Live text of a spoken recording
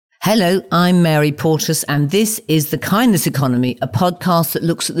Hello, I'm Mary Portas, and this is The Kindness Economy, a podcast that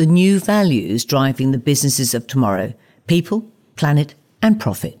looks at the new values driving the businesses of tomorrow. People, planet, and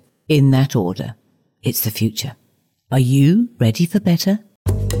profit. In that order. It's the future. Are you ready for better?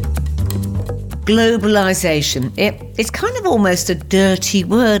 Globalisation. It's kind of almost a dirty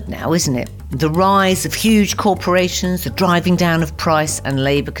word now, isn't it? The rise of huge corporations, the driving down of price and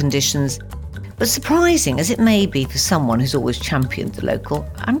labour conditions. But surprising as it may be for someone who's always championed the local,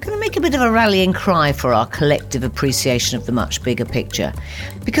 I'm going to make a bit of a rallying cry for our collective appreciation of the much bigger picture.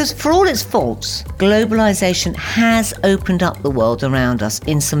 Because for all its faults, globalisation has opened up the world around us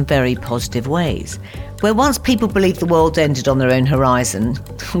in some very positive ways. Where once people believed the world ended on their own horizon,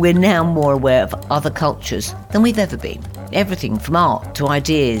 we're now more aware of other cultures than we've ever been. Everything from art to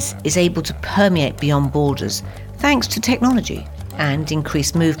ideas is able to permeate beyond borders thanks to technology and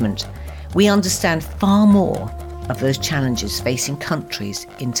increased movement. We understand far more of those challenges facing countries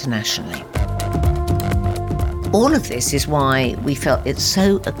internationally. All of this is why we felt it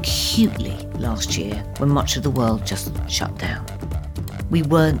so acutely last year when much of the world just shut down. We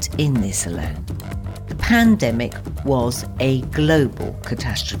weren't in this alone. The pandemic was a global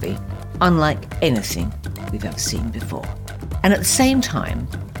catastrophe, unlike anything we've ever seen before. And at the same time,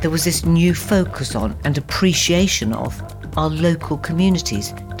 there was this new focus on and appreciation of our local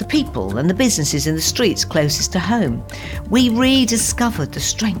communities, the people and the businesses in the streets closest to home. We rediscovered the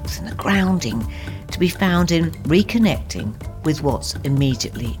strength and the grounding to be found in reconnecting with what's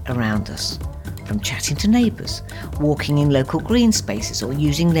immediately around us. From chatting to neighbours, walking in local green spaces or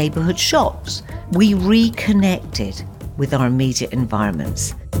using neighbourhood shops, we reconnected with our immediate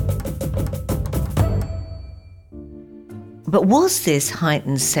environments. But was this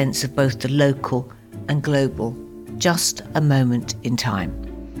heightened sense of both the local and global just a moment in time?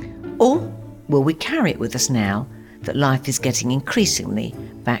 Or will we carry it with us now that life is getting increasingly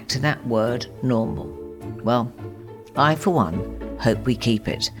back to that word normal? Well, I, for one, hope we keep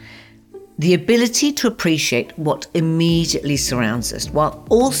it. The ability to appreciate what immediately surrounds us while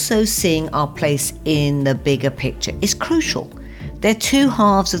also seeing our place in the bigger picture is crucial. They're two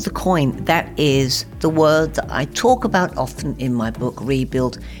halves of the coin. That is the word that I talk about often in my book,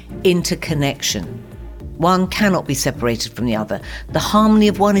 Rebuild, interconnection. One cannot be separated from the other. The harmony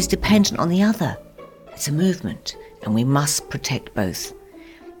of one is dependent on the other. It's a movement, and we must protect both.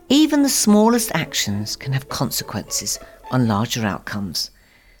 Even the smallest actions can have consequences on larger outcomes.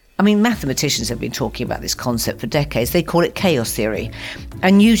 I mean, mathematicians have been talking about this concept for decades. They call it chaos theory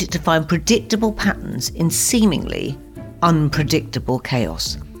and use it to find predictable patterns in seemingly unpredictable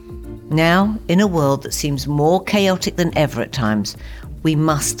chaos. Now, in a world that seems more chaotic than ever at times, we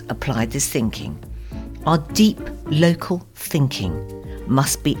must apply this thinking. Our deep local thinking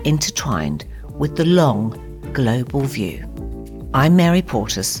must be intertwined with the long global view. I'm Mary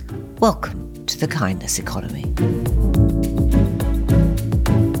Portas. Welcome to The Kindness Economy.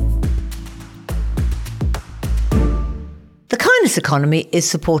 The Kindness Economy is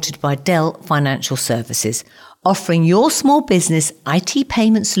supported by Dell Financial Services, offering your small business IT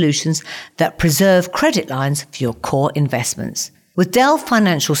payment solutions that preserve credit lines for your core investments. With Dell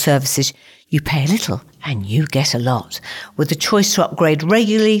Financial Services, you pay a little and you get a lot. With the choice to upgrade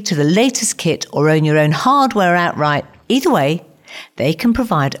regularly to the latest kit or own your own hardware outright, either way, they can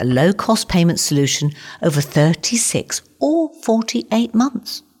provide a low-cost payment solution over 36 or 48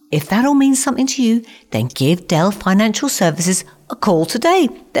 months. If that all means something to you, then give Dell Financial Services a call today.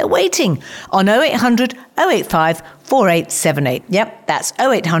 They're waiting on 0800 085 4878. Yep, that's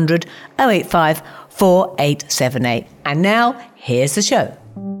 0800 085 4878. And now, here's the show.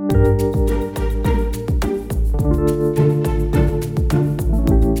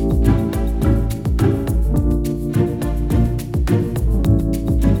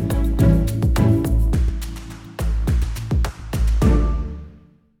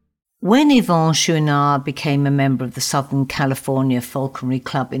 When Yvon Chouinard became a member of the Southern California Falconry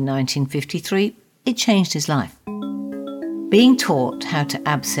Club in 1953, it changed his life. Being taught how to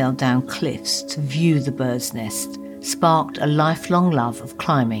abseil down cliffs to view the bird's nest sparked a lifelong love of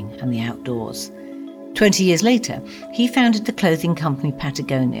climbing and the outdoors. 20 years later, he founded the clothing company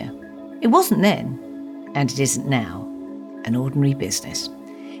Patagonia. It wasn't then, and it isn't now, an ordinary business.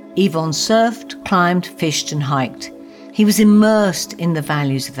 Yvon surfed, climbed, fished and hiked. He was immersed in the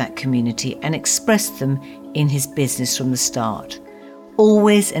values of that community and expressed them in his business from the start.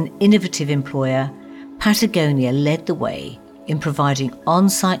 Always an innovative employer, Patagonia led the way in providing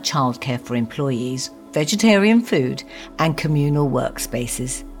on-site childcare for employees, vegetarian food, and communal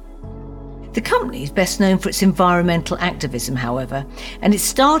workspaces. The company is best known for its environmental activism, however, and it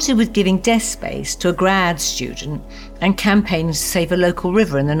started with giving desk space to a grad student and campaigning to save a local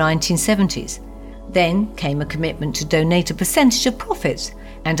river in the 1970s. Then came a commitment to donate a percentage of profits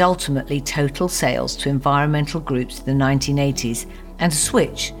and ultimately total sales to environmental groups in the 1980s and a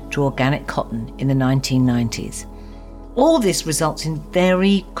switch to organic cotton in the 1990s. All this results in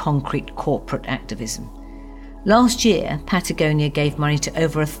very concrete corporate activism. Last year, Patagonia gave money to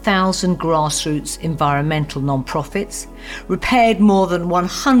over 1,000 grassroots environmental non-profits, repaired more than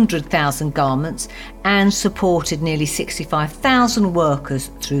 100,000 garments, and supported nearly 65,000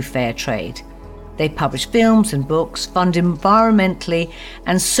 workers through fair trade. They publish films and books, fund environmentally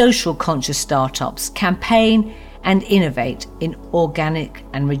and social conscious startups, campaign and innovate in organic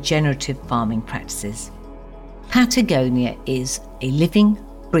and regenerative farming practices. Patagonia is a living,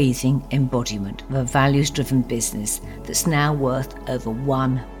 breathing embodiment of a values-driven business that's now worth over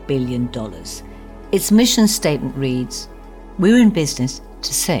 $1 billion. Its mission statement reads, "We're in business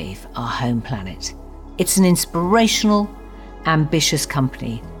to save our home planet." It's an inspirational, ambitious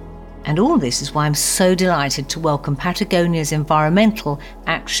company. And all this is why I'm so delighted to welcome Patagonia's Environmental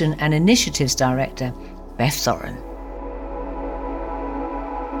Action and Initiatives Director, Beth Thoren.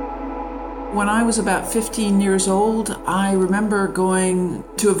 When I was about 15 years old, I remember going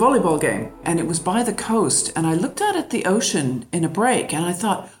to a volleyball game, and it was by the coast, and I looked out at the ocean in a break, and I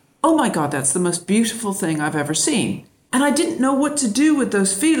thought, oh my God, that's the most beautiful thing I've ever seen. And I didn't know what to do with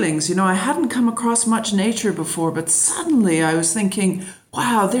those feelings. You know, I hadn't come across much nature before, but suddenly I was thinking,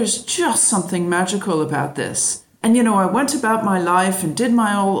 wow, there's just something magical about this. And, you know, I went about my life and did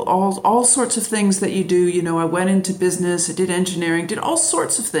my all sorts of things that you do. You know, I went into business, I did engineering, did all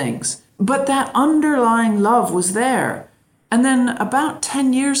sorts of things. But that underlying love was there. And then about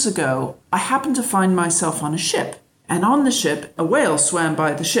 10 years ago, I happened to find myself on a ship. And on the ship, a whale swam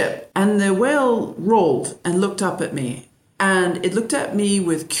by the ship. And the whale rolled and looked up at me. And it looked at me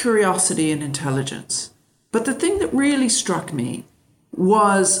with curiosity and intelligence. But the thing that really struck me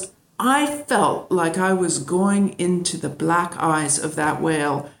was I felt like I was going into the black eyes of that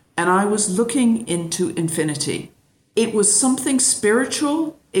whale, and I was looking into infinity. It was something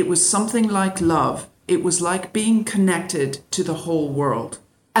spiritual. It was something like love. It was like being connected to the whole world.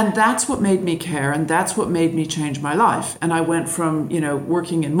 And that's what made me care, and that's what made me change my life. And I went from,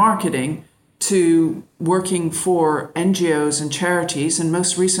 working in marketing to working for NGOs and charities, and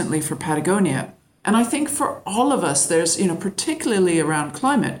most recently for Patagonia. And I think for all of us, there's, particularly around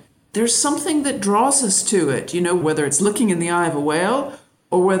climate, there's something that draws us to it, whether it's looking in the eye of a whale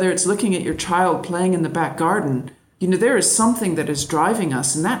or whether it's looking at your child playing in the back garden. There is something that is driving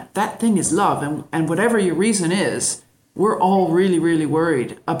us, and that thing is love. And whatever your reason is, we're all really, really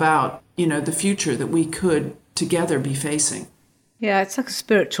worried about, the future that we could together be facing. Yeah, it's like a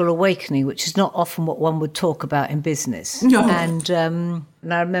spiritual awakening, which is not often what one would talk about in business. No. And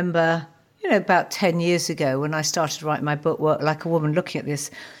I remember, about 10 years ago when I started writing my book, Work Like a Woman, looking at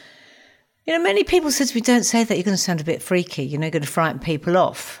this, many people said to me, don't say that, you're going to sound a bit freaky, you're going to frighten people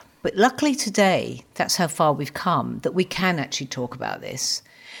off. But luckily today, that's how far we've come, that we can actually talk about this,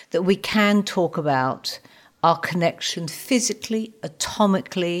 that we can talk about our connection physically,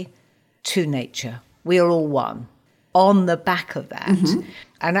 atomically to nature. We are all one. On the back of that. Mm-hmm.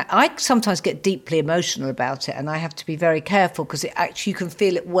 And I sometimes get deeply emotional about it, and I have to be very careful because you can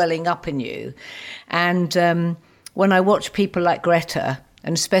feel it welling up in you. And when I watch people like Greta,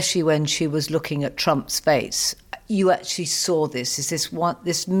 and especially when she was looking at Trump's face, you actually saw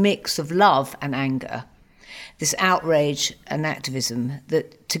this mix of love and anger, this outrage and activism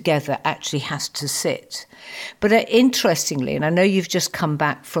that together actually has to sit. But interestingly, and I know you've just come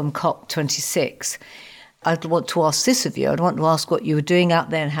back from COP26, I'd want to ask this of you. I'd want to ask what you were doing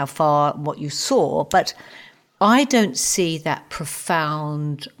out there and how far, what you saw. But I don't see that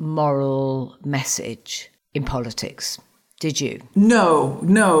profound moral message in politics. Did you?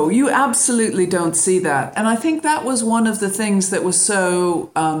 No, you absolutely don't see that. And I think that was one of the things that was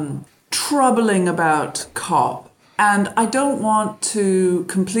so troubling about COP. And I don't want to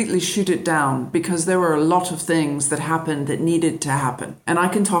completely shoot it down because there were a lot of things that happened that needed to happen. And I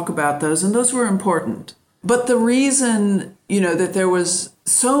can talk about those, and those were important. But the reason, that there was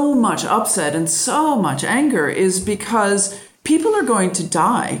so much upset and so much anger is because people are going to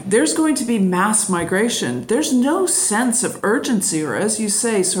die. There's going to be mass migration. There's no sense of urgency or, as you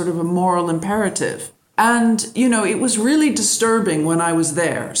say, sort of a moral imperative. And, it was really disturbing when I was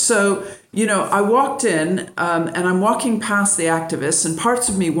there. So, I walked in and I'm walking past the activists, and parts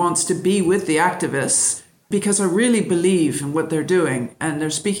of me wants to be with the activists, because I really believe in what they're doing and they're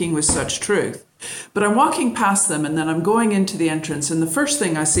speaking with such truth. But I'm walking past them and then I'm going into the entrance and the first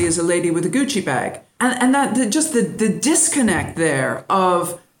thing I see is a lady with a Gucci bag. And just the disconnect there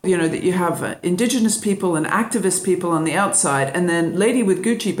of, that you have indigenous people and activist people on the outside and then lady with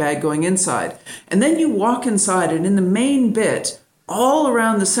Gucci bag going inside. And then you walk inside and in the main bit, all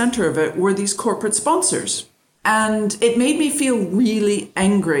around the center of it were these corporate sponsors. And it made me feel really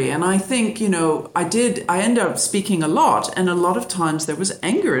angry. And I think, I ended up speaking a lot. And a lot of times there was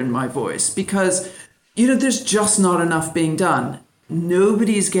anger in my voice because, there's just not enough being done.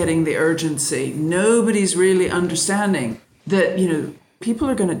 Nobody's getting the urgency. Nobody's really understanding that, people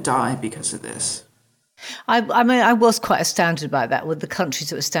are going to die because of this. I was quite astounded by that with the countries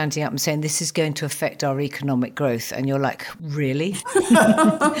that were standing up and saying this is going to affect our economic growth. And you're like, really?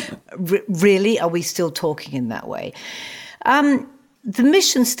 Really? Are we still talking in that way? The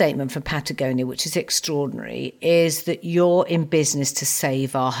mission statement for Patagonia, which is extraordinary, is that you're in business to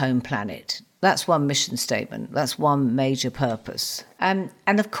save our home planet. That's one mission statement. That's one major purpose. And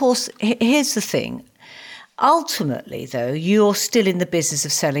of course, here's the thing. Ultimately, though, you're still in the business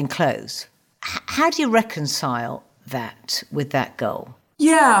of selling clothes. How do you reconcile that with that goal?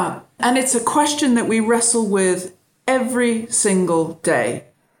 Yeah, and it's a question that we wrestle with every single day.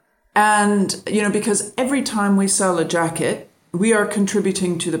 And, because every time we sell a jacket, we are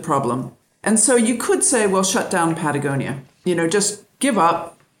contributing to the problem. And so you could say, well, shut down Patagonia, just give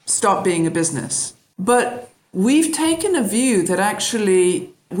up, stop being a business. But we've taken a view that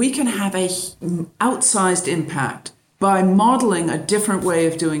actually we can have a outsized impact by modeling a different way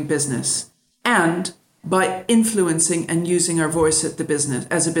of doing business. And by influencing and using our voice as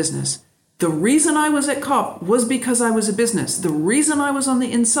a business. The reason I was at COP was because I was a business. The reason I was on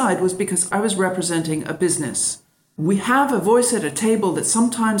the inside was because I was representing a business. We have a voice at a table that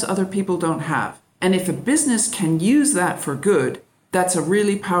sometimes other people don't have. And if a business can use that for good, that's a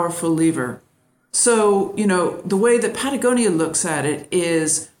really powerful lever. So, the way that Patagonia looks at it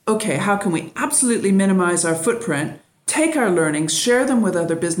is, okay, how can we absolutely minimize our footprint? Take our learnings, share them with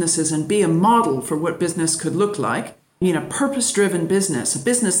other businesses and be a model for what business could look like. Purpose-driven business, a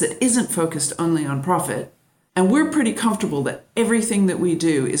business that isn't focused only on profit. And we're pretty comfortable that everything that we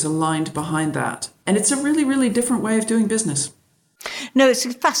do is aligned behind that. And it's a really, really different way of doing business. No, it's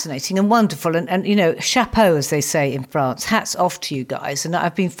fascinating and wonderful. And chapeau, as they say in France, hats off to you guys. And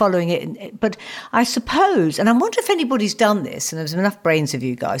I've been following it. But I suppose, and I wonder if anybody's done this, and there's enough brains of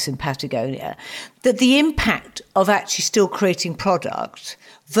you guys in Patagonia, that the impact of actually still creating product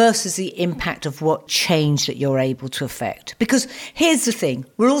versus the impact of what change that you're able to affect. Because here's the thing,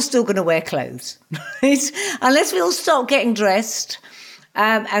 we're all still going to wear clothes. Unless we all stop getting dressed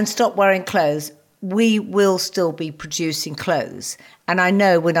and stop wearing clothes, we will still be producing clothes. And I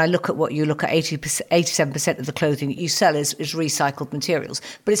know when I look at what you look at, 87% of the clothing that you sell is recycled materials.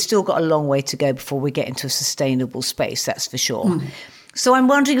 But it's still got a long way to go before we get into a sustainable space, that's for sure. Mm. So I'm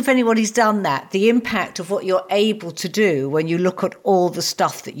wondering if anybody's done that, the impact of what you're able to do when you look at all the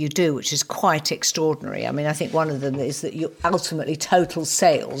stuff that you do, which is quite extraordinary. I mean, I think one of them is that you ultimately total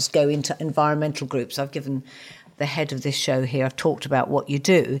sales go into environmental groups. I've given the head of this show here, I've talked about what you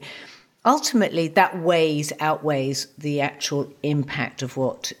do. Ultimately, that outweighs the actual impact of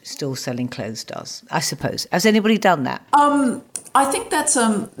what still selling clothes does, I suppose. Has anybody done that? I think that's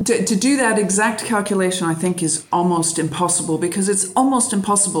to do that exact calculation, I think, is almost impossible because it's almost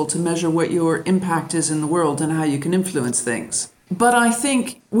impossible to measure what your impact is in the world and how you can influence things. But I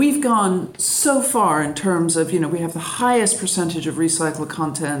think we've gone so far in terms of, we have the highest percentage of recycled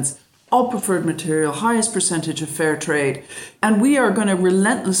contents, all preferred material, highest percentage of fair trade. And we are going to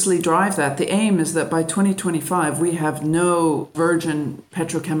relentlessly drive that. The aim is that by 2025, we have no virgin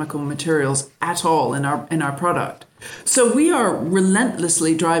petrochemical materials at all in our product. So we are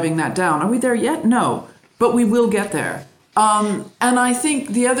relentlessly driving that down. Are we there yet? No, but we will get there. And I think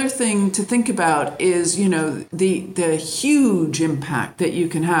the other thing to think about is, the huge impact that you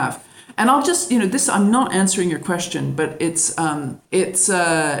can have. And I'll just, this, I'm not answering your question, but it's kind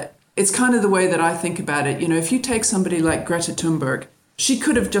of the way that I think about it. If you take somebody like Greta Thunberg, she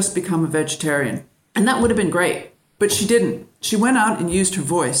could have just become a vegetarian, and that would have been great, but she didn't. She went out and used her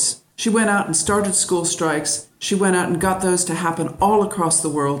voice. She went out and started school strikes. She went out and got those to happen all across the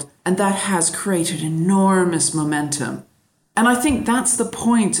world, and that has created enormous momentum. And I think that's the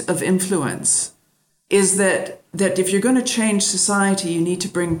point of influence, is that if you're going to change society, you need to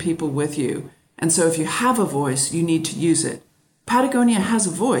bring people with you. And so if you have a voice, you need to use it. Patagonia has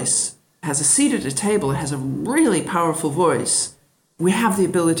a voice, has a seat at a table, it has a really powerful voice. We have the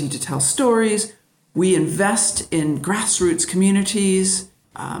ability to tell stories. We invest in grassroots communities.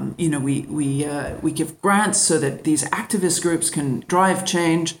 We give grants so that these activist groups can drive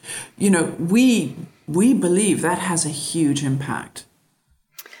change. We believe that has a huge impact.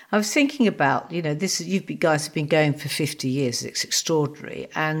 I was thinking about, this. You guys have been going for 50 years. It's extraordinary.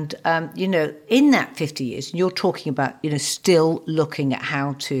 And, in that 50 years, you're talking about, still looking at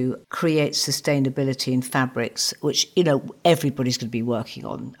how to create sustainability in fabrics, which, everybody's going to be working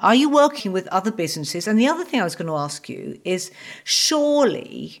on. Are you working with other businesses? And the other thing I was going to ask you is,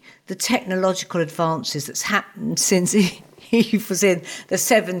 surely the technological advances that's happened since he was in the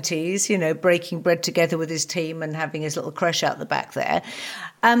 70s, breaking bread together with his team and having his little creche out the back there.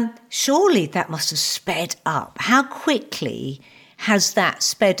 Surely that must have sped up. How quickly has that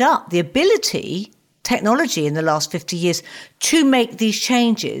sped up? The ability, technology in the last 50 years to make these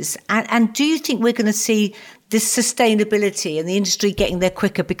changes. And do you think we're going to see this sustainability and the industry getting there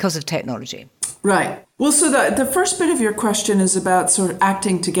quicker because of technology? Right. Well, so the first bit of your question is about sort of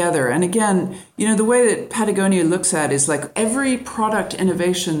acting together. And again, the way that Patagonia looks at is like every product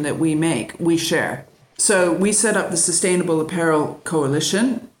innovation that we make, we share. So we set up the Sustainable Apparel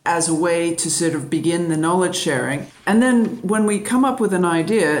Coalition as a way to sort of begin the knowledge sharing. And then when we come up with an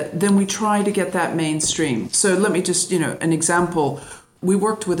idea, then we try to get that mainstream. So let me just, an example. We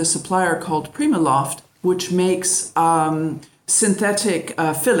worked with a supplier called PrimaLoft, which makes synthetic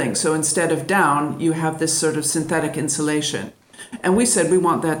filling. So instead of down, you have this sort of synthetic insulation. And we said we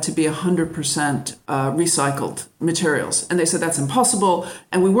want that to be 100% recycled materials. And they said that's impossible.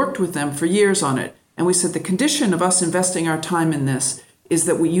 And we worked with them for years on it. And we said the condition of us investing our time in this is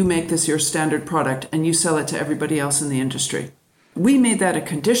that you make this your standard product and you sell it to everybody else in the industry. We made that a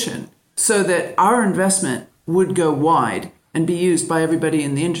condition so that our investment would go wide and be used by everybody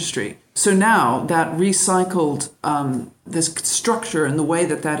in the industry. So now that recycled, this structure and the way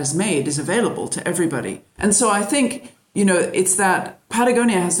that is made is available to everybody. And so I think, it's that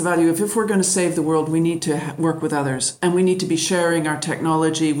Patagonia has the value of if we're going to save the world, we need to work with others and we need to be sharing our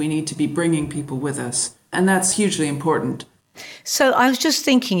technology. We need to be bringing people with us. And that's hugely important. So I was just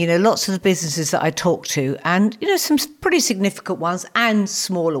thinking, lots of the businesses that I talk to and, some pretty significant ones and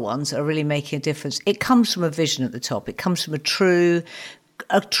smaller ones are really making a difference. It comes from a vision at the top. It comes from a true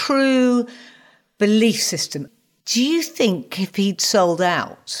belief system. Do you think if he'd sold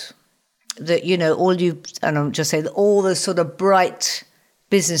out that, and I'm just saying that all the sort of bright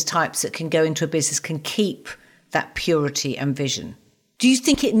business types that can go into a business can keep that purity and vision? Do you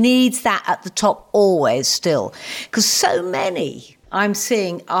think it needs that at the top always still? Because so many I'm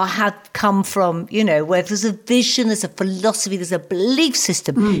seeing have come from, where there's a vision, there's a philosophy, there's a belief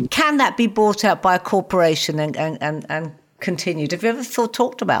system. Can that be brought out by a corporation and continued? Have you ever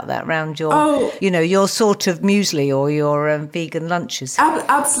talked about that around your, your sort of muesli or your vegan lunches?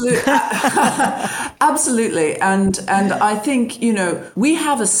 Absolutely. Absolutely. And I think, we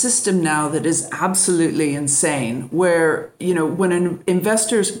have a system now that is absolutely insane where, when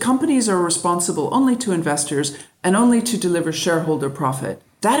companies are responsible only to investors and only to deliver shareholder profit.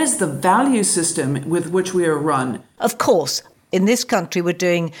 That is the value system with which we are run. Of course. In this country,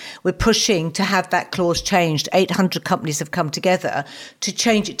 we're pushing to have that clause changed. 800 companies have come together to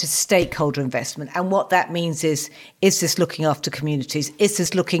change it to stakeholder investment. And what that means is this looking after communities? Is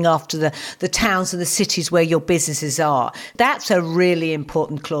this looking after the towns and the cities where your businesses are? That's a really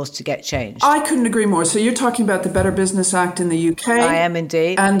important clause to get changed. I couldn't agree more. So you're talking about the Better Business Act in the UK. I am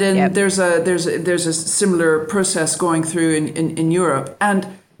indeed. And then there's a similar process going through in Europe.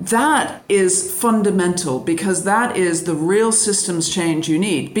 And that is fundamental because that is the real systems change you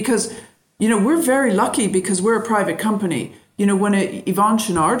need. Because, we're very lucky because we're a private company. When Yvon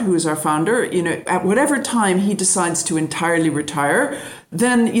Chouinard, who is our founder, at whatever time he decides to entirely retire,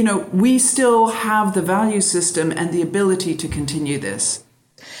 then, we still have the value system and the ability to continue this.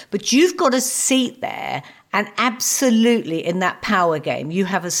 But you've got a seat there, and absolutely in that power game, you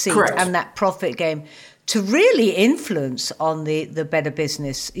have a seat. Correct. And that profit game to really influence on the better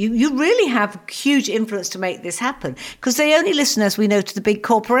business. You really have huge influence to make this happen because they only listen, as we know, to the big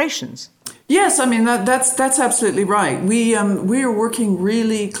corporations. Yes, I mean, that's absolutely right. We are working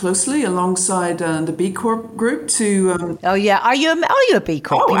really closely alongside the B Corp group to... Are you a B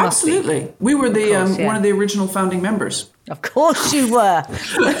Corp? Oh, absolutely. We were one of the original founding members. Of course you were.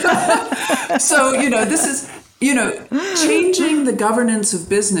 So, this is... changing the governance of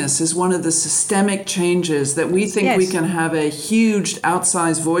business is one of the systemic changes that we think we can have a huge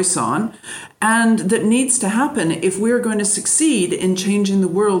outsized voice on and that needs to happen if we're going to succeed in changing the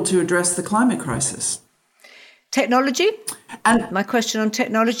world to address the climate crisis. Technology? And my question on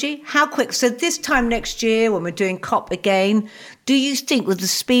technology, how quick? So this time next year when we're doing COP again, do you think with the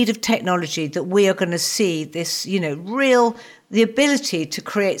speed of technology that we are going to see this, real the ability to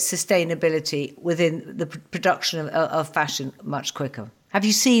create sustainability within the production of fashion much quicker. Have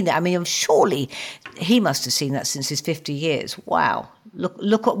you seen that? I mean, surely he must have seen that since his 50 years. Wow.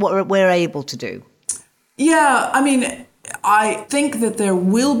 Look at what we're able to do. Yeah, I mean, I think that there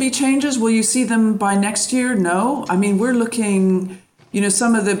will be changes. Will you see them by next year? No. I mean, we're looking,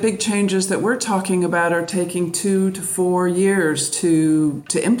 some of the big changes that we're talking about are taking 2 to 4 years to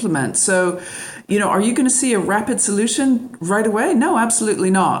implement. So, are you going to see a rapid solution right away? No, absolutely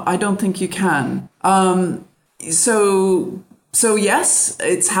not. I don't think you can. So yes,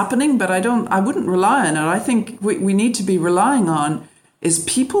 it's happening, but I wouldn't rely on it. I think we need to be relying on is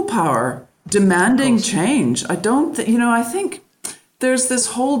people power demanding change. I think there's this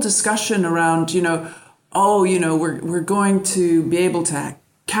whole discussion around, we're going to be able to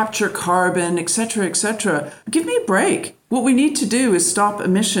capture carbon, et cetera, et cetera. Give me a break. What we need to do is stop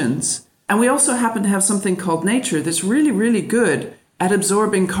emissions. And we also happen to have something called nature that's really, really good at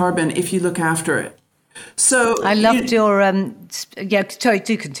absorbing carbon if you look after it. So I loved your sorry,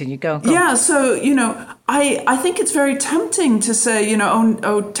 do continue. Go on. Yeah, so I think it's very tempting to say,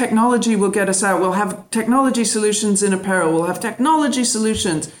 technology will get us out. We'll have technology solutions in apparel. We'll have technology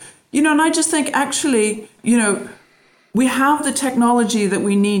solutions. And I just think actually, we have the technology that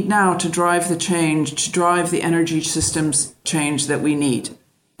we need now to drive the change, to drive the energy systems change that we need.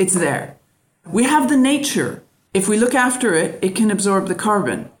 It's there. We have the nature. If we look after it, it can absorb the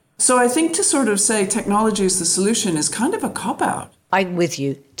carbon. So I think to sort of say technology is the solution is kind of a cop-out. I'm with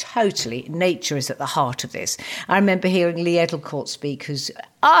you, totally. Nature is at the heart of this. I remember hearing Lee Edelcourt speak, who's,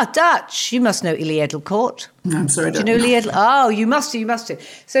 Dutch, you must know Lee Edelcourt. I'm sorry. Do you know Lee Edelcourt? Oh, you must do.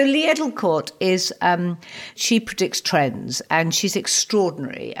 So Lee Edelcourt is, she predicts trends and she's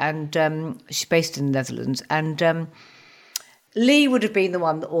extraordinary and she's based in the Netherlands and Lee would have been the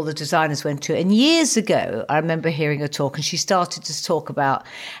one that all the designers went to. And years ago, I remember hearing her talk, and she started to talk about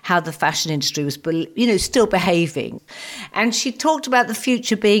how the fashion industry was, still behaving. And she talked about the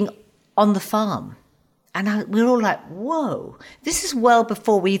future being on the farm. And we were all like, whoa, this is well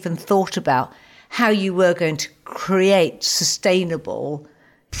before we even thought about how you were going to create sustainable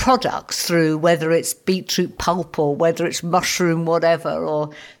products through whether it's beetroot pulp or whether it's mushroom whatever, or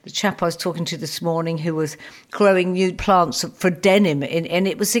the chap I was talking to this morning who was growing new plants for denim and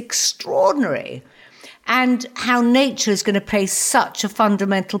it was extraordinary, and how nature is going to play such a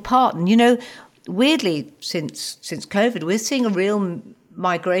fundamental part. And weirdly since COVID we're seeing a real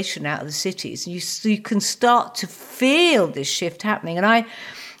migration out of the cities. You can start to feel this shift happening. And I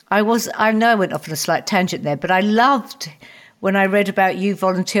know I went off on a slight tangent there, but I loved when I read about you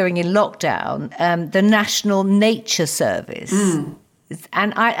volunteering in lockdown, the National Nature Service,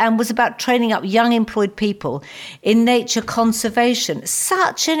 and was about training up young employed people in nature conservation.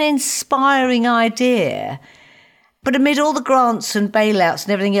 Such an inspiring idea. But amid all the grants and bailouts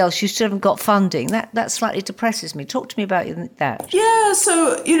and everything else, you still haven't got funding. That slightly depresses me. Talk to me about that. Yeah,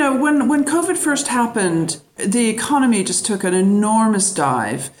 so, when COVID first happened, the economy just took an enormous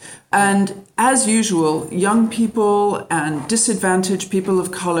dive. And as usual, young people and disadvantaged people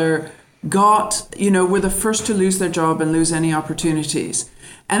of color were the first to lose their job and lose any opportunities.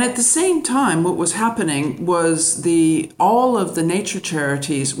 And at the same time, what was happening was all of the nature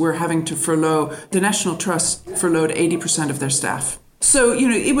charities were having to furlough. The National Trust furloughed 80% of their staff. So,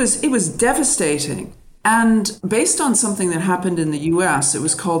 it was devastating. And based on something that happened in the US, it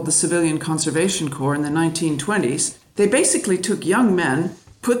was called the Civilian Conservation Corps in the 1920s. They basically took young men,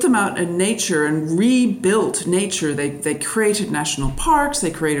 put them out in nature and rebuilt nature. They created national parks, they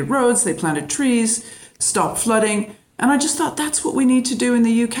created roads, they planted trees, stopped flooding. And I just thought that's what we need to do in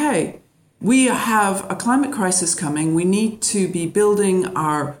the UK. We have a climate crisis coming. We need to be building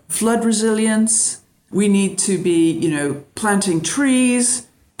our flood resilience. We need to be, planting trees.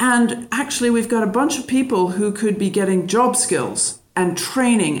 And actually, we've got a bunch of people who could be getting job skills and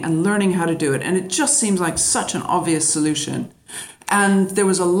training and learning how to do it. And it just seems like such an obvious solution. And there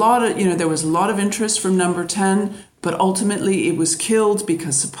was a lot of interest from Number 10, but ultimately it was killed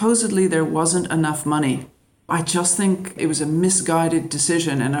because supposedly there wasn't enough money. I just think it was a misguided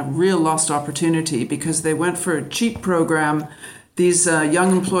decision and a real lost opportunity because they went for a cheap program. These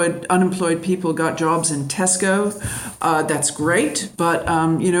young unemployed people got jobs in Tesco. That's great. But,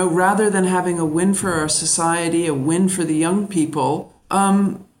 rather than having a win for our society, a win for the young people,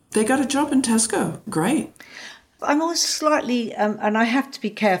 they got a job in Tesco. Great. I'm always slightly, and I have to be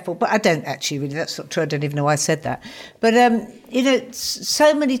careful, but I don't actually really, that's not true, I don't even know why I said that. But,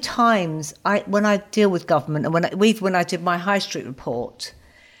 so many times when I deal with government and when I did my High Street report,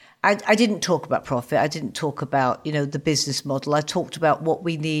 I didn't talk about profit, I didn't talk about, the business model, I talked about what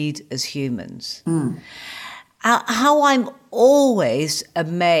we need as humans. how I'm always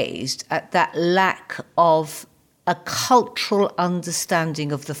amazed at that lack of a cultural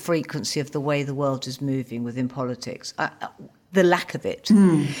understanding of the frequency of the way the world is moving within politics, the lack of it.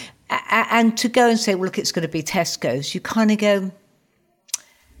 And to go and say, well, look, it's going to be Tesco's, you kind of go,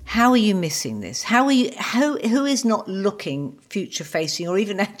 how are you missing this? Who is not looking future facing or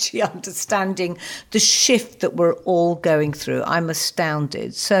even actually understanding the shift that we're all going through? I'm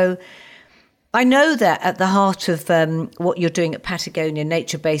astounded. So I know that at the heart of what you're doing at Patagonia,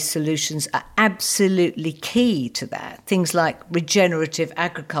 nature-based solutions are absolutely key to that. Things like regenerative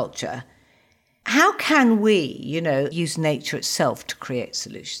agriculture. How can we, use nature itself to create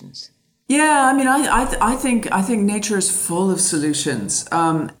solutions? Yeah, I mean, I think nature is full of solutions.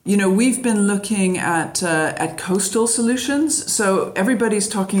 We've been looking at coastal solutions. So everybody's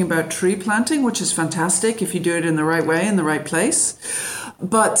talking about tree planting, which is fantastic if you do it in the right way, in the right place.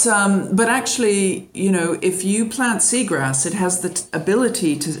 But actually, if you plant seagrass, it has the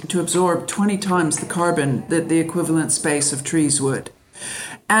ability to absorb 20 times the carbon that the equivalent space of trees would.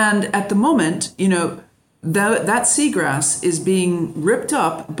 And at the moment, that seagrass is being ripped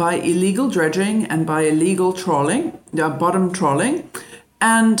up by illegal dredging and by illegal trawling, bottom trawling.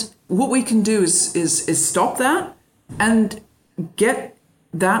 And what we can do is stop that and get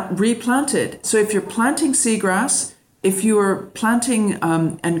that replanted. So if you're planting seagrass, if you're planting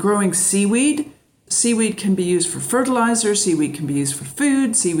and growing seaweed, seaweed can be used for fertilizer, seaweed can be used for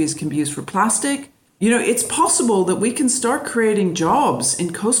food, seaweed can be used for plastic. It's possible that we can start creating jobs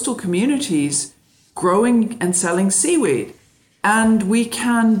in coastal communities growing and selling seaweed. And we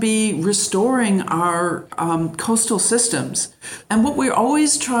can be restoring our coastal systems. And what we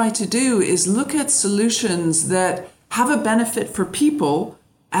always try to do is look at solutions that have a benefit for people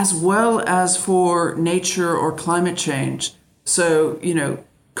as well as for nature or climate change. So,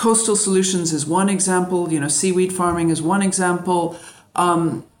 coastal solutions is one example, seaweed farming is one example.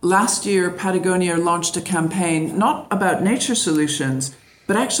 Last year, Patagonia launched a campaign, not about nature solutions,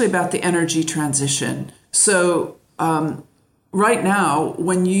 but actually about the energy transition. So right now,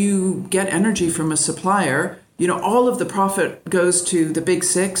 when you get energy from a supplier, all of the profit goes to the big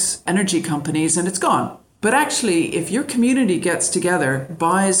 6 energy companies and it's gone. But actually, if your community gets together,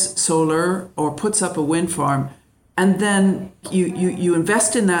 buys solar or puts up a wind farm, and then you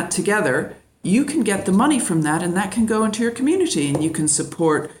invest in that together, you can get the money from that and that can go into your community and you can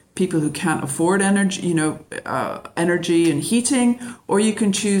support people who can't afford energy, energy and heating, or you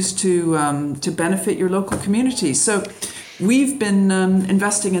can choose to benefit your local community. So we've been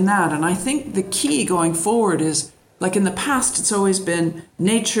investing in that. And I think the key going forward is, like in the past, it's always been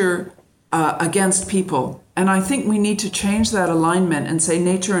nature against people. And I think we need to change that alignment and say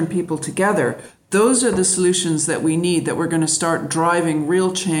nature and people together. Those are the solutions that we need, that we're going to start driving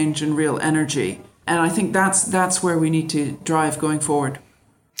real change and real energy. And I think that's where we need to drive going forward.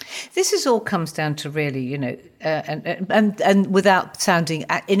 This all comes down to really, and without sounding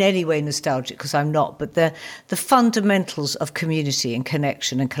in any way nostalgic, because I'm not, but the fundamentals of community and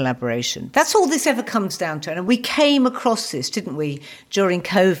connection and collaboration. That's all this ever comes down to. And we came across this, didn't we, during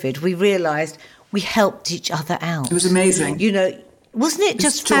COVID? We realised we helped each other out. It was amazing. Wasn't it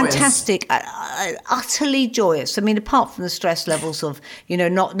just fantastic? Utterly joyous. I mean, apart from the stress levels of,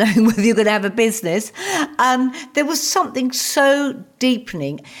 not knowing whether you're going to have a business, there was something so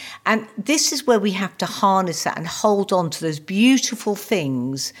deepening. And this is where we have to harness that and hold on to those beautiful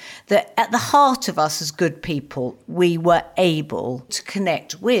things that at the heart of us as good people, we were able to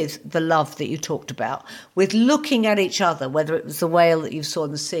connect with the love that you talked about, with looking at each other, whether it was the whale that you saw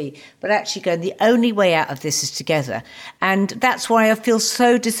in the sea, but actually going, the only way out of this is together. And that's why I feel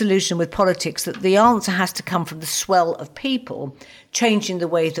so disillusioned with politics, that the answer has to come from the swell of people changing the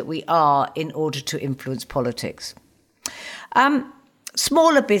way that we are in order to influence politics.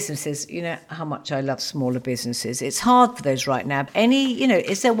 Smaller businesses, how much I love smaller businesses. It's hard for those right now.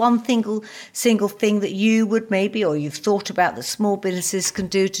 Is there one single thing that you would maybe, or you've thought about, that small businesses can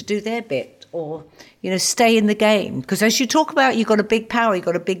do to do their bit, or, stay in the game? Because as you talk about, you've got a big power, you've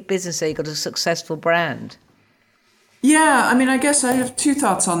got a big business, you've got a successful brand. Yeah, I mean, I guess I have 2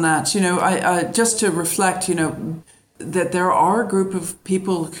 thoughts on that. I just to reflect, that there are a group of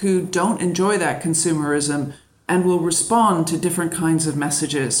people who don't enjoy that consumerism and will respond to different kinds of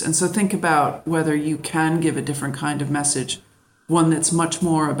messages. And so think about whether you can give a different kind of message, one that's much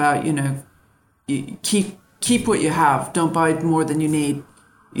more about, keep what you have, don't buy more than you need.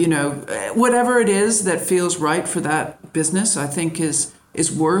 Whatever it is that feels right for that business, I think is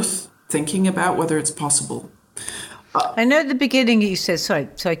worth thinking about whether it's possible. I know at the beginning you said, sorry,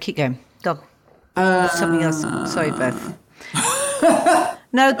 keep going. Go. Something else. Sorry, Beth.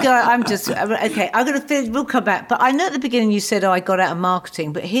 No, go. I'm just okay. We'll come back. But I know at the beginning you said, "Oh, I got out of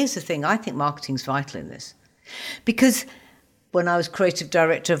marketing." But here's the thing: I think marketing's vital in this, because when I was creative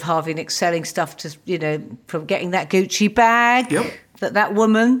director of Harvey Nick, selling stuff to from getting that Gucci bag, Yep. that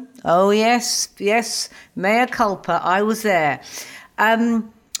woman. Oh yes, mea culpa. I was there.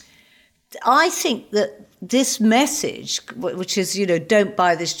 I think that this message, which is, don't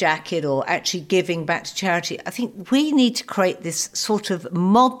buy this jacket, or actually giving back to charity, I think we need to create this sort of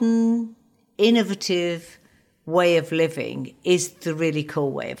modern, innovative way of living is the really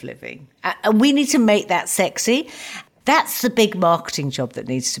cool way of living. And we need to make that sexy. That's the big marketing job that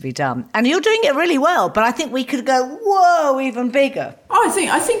needs to be done. And you're doing it really well, but I think we could go, whoa, even bigger. Oh,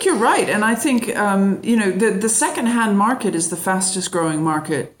 I think you're right. And I think, the secondhand market is the fastest growing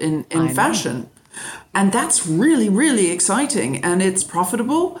market in fashion. And that's really, really exciting. And it's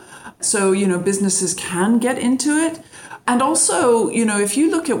profitable. So, businesses can get into it. And also, if you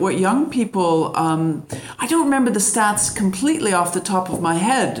look at what young people, I don't remember the stats completely off the top of my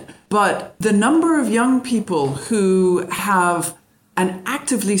head, but the number of young people who have and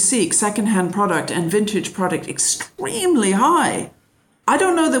actively seek secondhand product and vintage product extremely high. I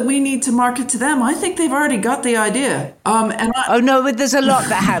don't know that we need to market to them. I think they've already got the idea. But there's a lot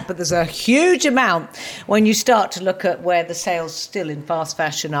that have, but there's a huge amount when you start to look at where the sales still in fast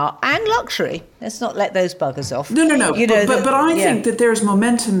fashion are, and luxury. Let's not let those buggers off. No. But I think that there's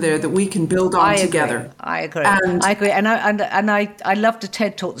momentum there that we can build on together. I agree. And I loved the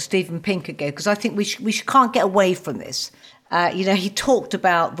TED talk that Steven Pinker gave, because I think we can't get away from this. He talked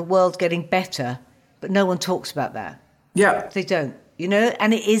about the world getting better, but no one talks about that. Yeah. They don't.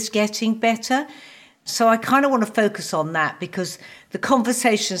 And it is getting better. So I kind of want to focus on that, because the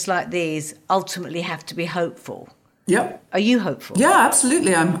conversations like these ultimately have to be hopeful. Yep. Are you hopeful? Yeah,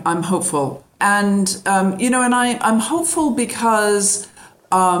 absolutely. I'm hopeful. And, I'm hopeful because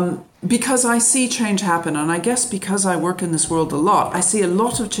I see change happen. And I guess because I work in this world a lot, I see a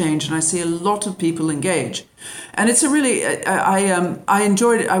lot of change and I see a lot of people engage. And it's a really, I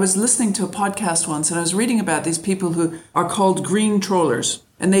enjoyed it. I was listening to a podcast once and I was reading about these people who are called green trollers.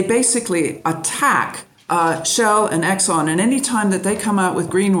 And they basically attack Shell and Exxon. And any time that they come out with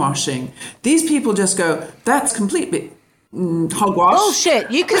greenwashing, these people just go, that's completely hogwash.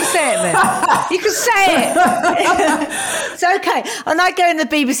 Bullshit. You can say it, man. You can say it. It's okay. And I go in the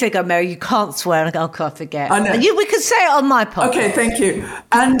BBC and go, Mary, you can't swear. And I go, oh, God, forget. I know. And we can say it on my podcast. Okay, thank you.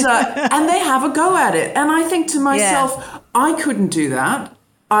 And they have a go at it. And I think to myself, I couldn't do that.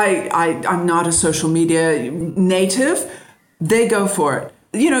 I'm not a social media native. They go for it.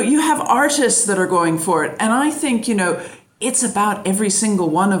 You have artists that are going for it. And I think, it's about every single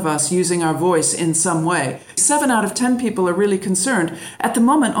one of us using our voice in some way. 7 out of 10 people are really concerned. At the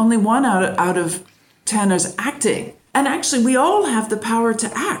moment, only 1 out of 10 is acting. And actually, we all have the power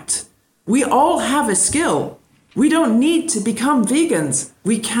to act. We all have a skill. We don't need to become vegans.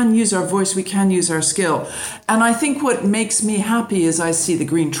 We can use our voice. We can use our skill. And I think what makes me happy is I see the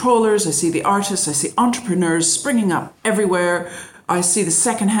green trollers. I see the artists. I see entrepreneurs springing up everywhere. I see the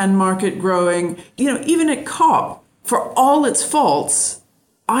secondhand market growing. Even at COP, for all its faults,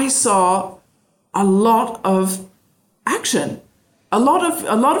 I saw a lot of action, a lot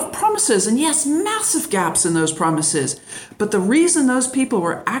of promises, and yes, massive gaps in those promises. But the reason those people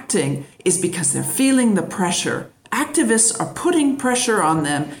were acting is because they're feeling the pressure. Activists are putting pressure on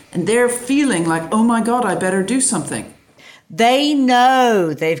them, and they're feeling like, oh my God, I better do something. They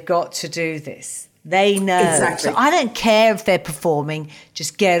know they've got to do this. They know. Exactly. So I don't care if they're performing,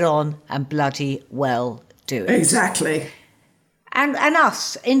 just get on and bloody well do it. Exactly. And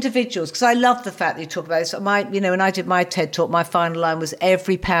us, individuals, because I love the fact that you talk about this. When I did my TED talk, my final line was,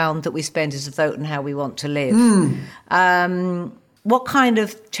 every pound that we spend is a vote on how we want to live. What kind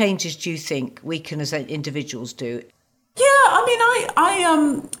of changes do you think we can, as individuals, do? Yeah, I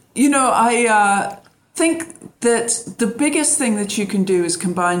think that the biggest thing that you can do is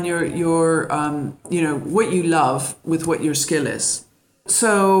combine your what you love with what your skill is.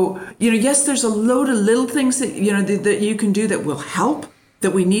 So, yes, there's a load of little things that, that you can do that will help,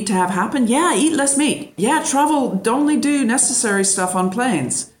 that we need to have happen. Yeah, eat less meat. Yeah, travel, only do necessary stuff on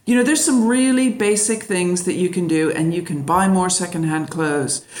planes. There's some really basic things that you can do, and you can buy more secondhand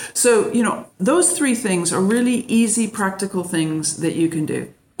clothes. So, those 3 things are really easy, practical things that you can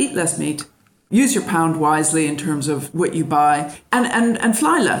do. Eat less meat, use your pound wisely in terms of what you buy, and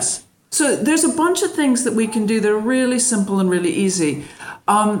fly less. So there's a bunch of things that we can do that are really simple and really easy.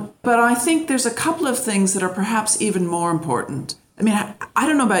 But I think there's a couple of things that are perhaps even more important. I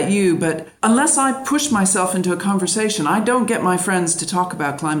don't know about you, but unless I push myself into a conversation, I don't get my friends to talk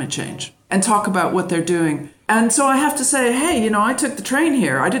about climate change. and talk about what they're doing. And so I have to say, hey, I took the train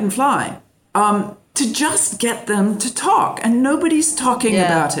here. I didn't fly. To just get them to talk, and nobody's talking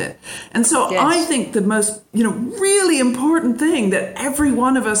about it. And so I think the most, really important thing that every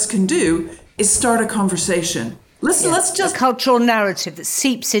one of us can do is start a conversation. Let's just... A cultural narrative that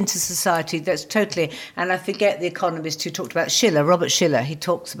seeps into society that's totally... And I forget the economist who talked about Schiller, Robert Schiller, he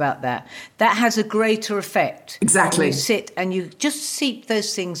talks about that. That has a greater effect. Exactly. You sit and you just seep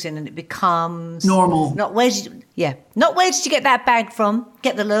those things in and it becomes... normal. Not where did you get that bag from?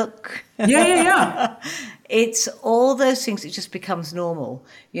 Get the look. Yeah. It's all those things, it just becomes normal.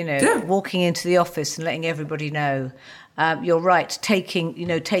 Walking into the office and letting everybody know. You're right, taking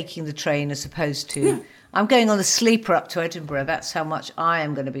the train as opposed to... Yeah. I'm going on the sleeper up to Edinburgh. That's how much I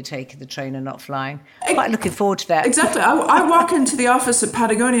am going to be taking the train and not flying. Quite looking forward to that. Exactly. I walk into the office at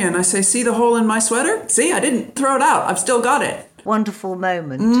Patagonia and I say, see the hole in my sweater? See, I didn't throw it out. I've still got it. Wonderful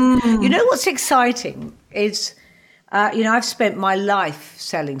moment. You know what's exciting is, I've spent my life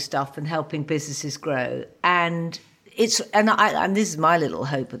selling stuff and helping businesses grow. And this is my little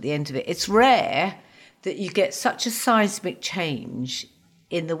hope at the end of it. It's rare that you get such a seismic change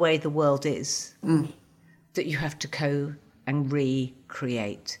in the way the world is. That you have to co and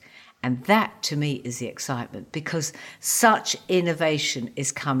recreate. And that, to me, is the excitement, because such innovation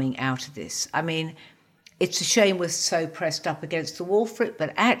is coming out of this. I mean, it's a shame we're so pressed up against the wall for it,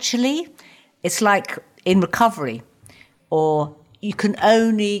 but actually, it's like in recovery, or you can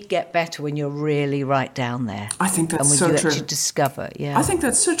only get better when you're really right down there. I think that's so true. And when you actually discover, I think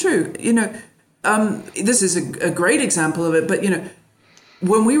that's so true. This is a great example of it, but,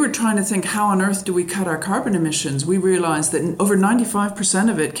 when we were trying to think how on earth do we cut our carbon emissions, we realized that over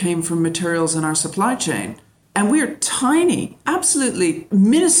 95% of it came from materials in our supply chain. And we're tiny, absolutely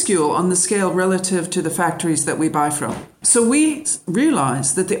minuscule on the scale relative to the factories that we buy from. So we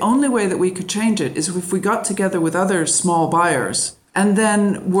realized that the only way that we could change it is if we got together with other small buyers and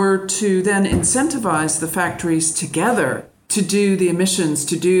then were to then incentivize the factories together to do the emissions,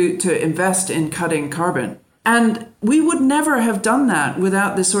 to invest in cutting carbon. And we would never have done that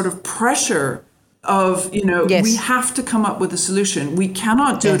without this sort of pressure of, we have to come up with a solution. We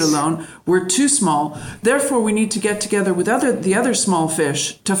cannot do it alone. We're too small. Therefore, we need to get together with the other small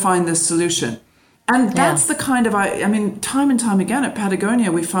fish to find this solution. And that's the kind of, time and time again at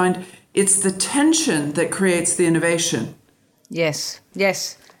Patagonia, we find it's the tension that creates the innovation. Yes.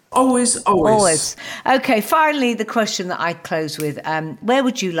 Always. Okay, finally, the question that I close with, where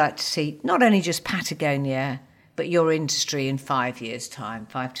would you like to see not only just Patagonia, but your industry in 5 years' time,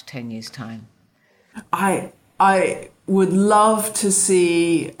 5 to 10 years' time? I would love to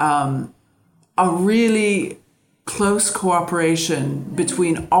see a really close cooperation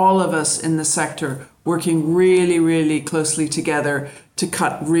between all of us in the sector, working really, really closely together to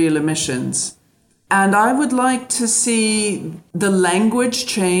cut real emissions. And I would like to see the language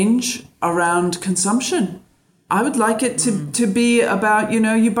change around consumption. I would like it to be about,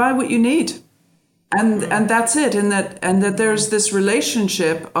 you buy what you need. And that's it. And that there's this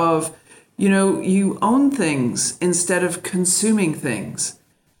relationship of, you own things instead of consuming things.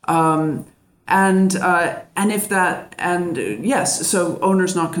 So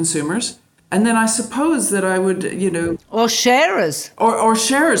owners, not consumers. And then I suppose that I would, or sharers, or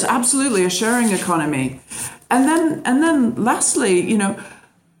sharers, absolutely, a sharing economy. And then lastly,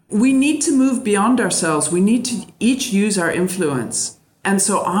 we need to move beyond ourselves. We need to each use our influence. And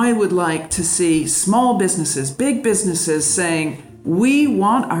so I would like to see small businesses, big businesses saying, we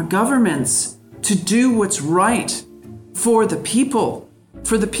want our governments to do what's right for the people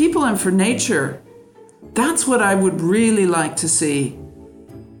and for nature. That's what I would really like to see.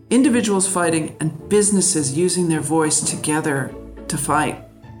 Individuals fighting and businesses using their voice together to fight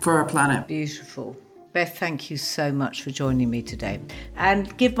for our planet. Beautiful. Beth, thank you so much for joining me today.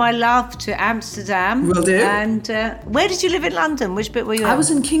 And give my love to Amsterdam. Will do. And where did you live in London? Which bit were you in? I was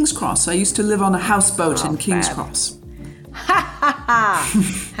in King's Cross. I used to live on a houseboat in King's Cross. Ha ha ha!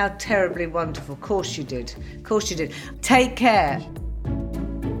 How terribly wonderful. Of course you did. Take care.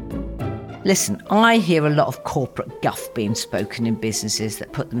 Listen, I hear a lot of corporate guff being spoken in businesses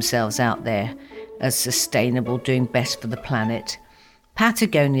that put themselves out there as sustainable, doing best for the planet.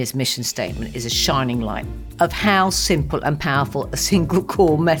 Patagonia's mission statement is a shining light of how simple and powerful a single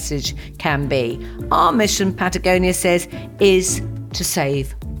core message can be. Our mission, Patagonia says, is to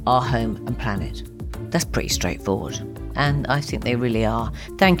save our home and planet. That's pretty straightforward. And I think they really are.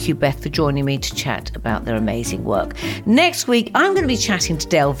 Thank you, Beth, for joining me to chat about their amazing work. Next week, I'm going to be chatting to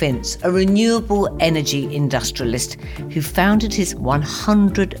Dale Vince, a renewable energy industrialist who founded his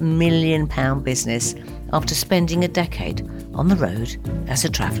 £100 million business after spending a decade on the road as a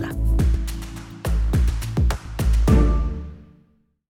traveller.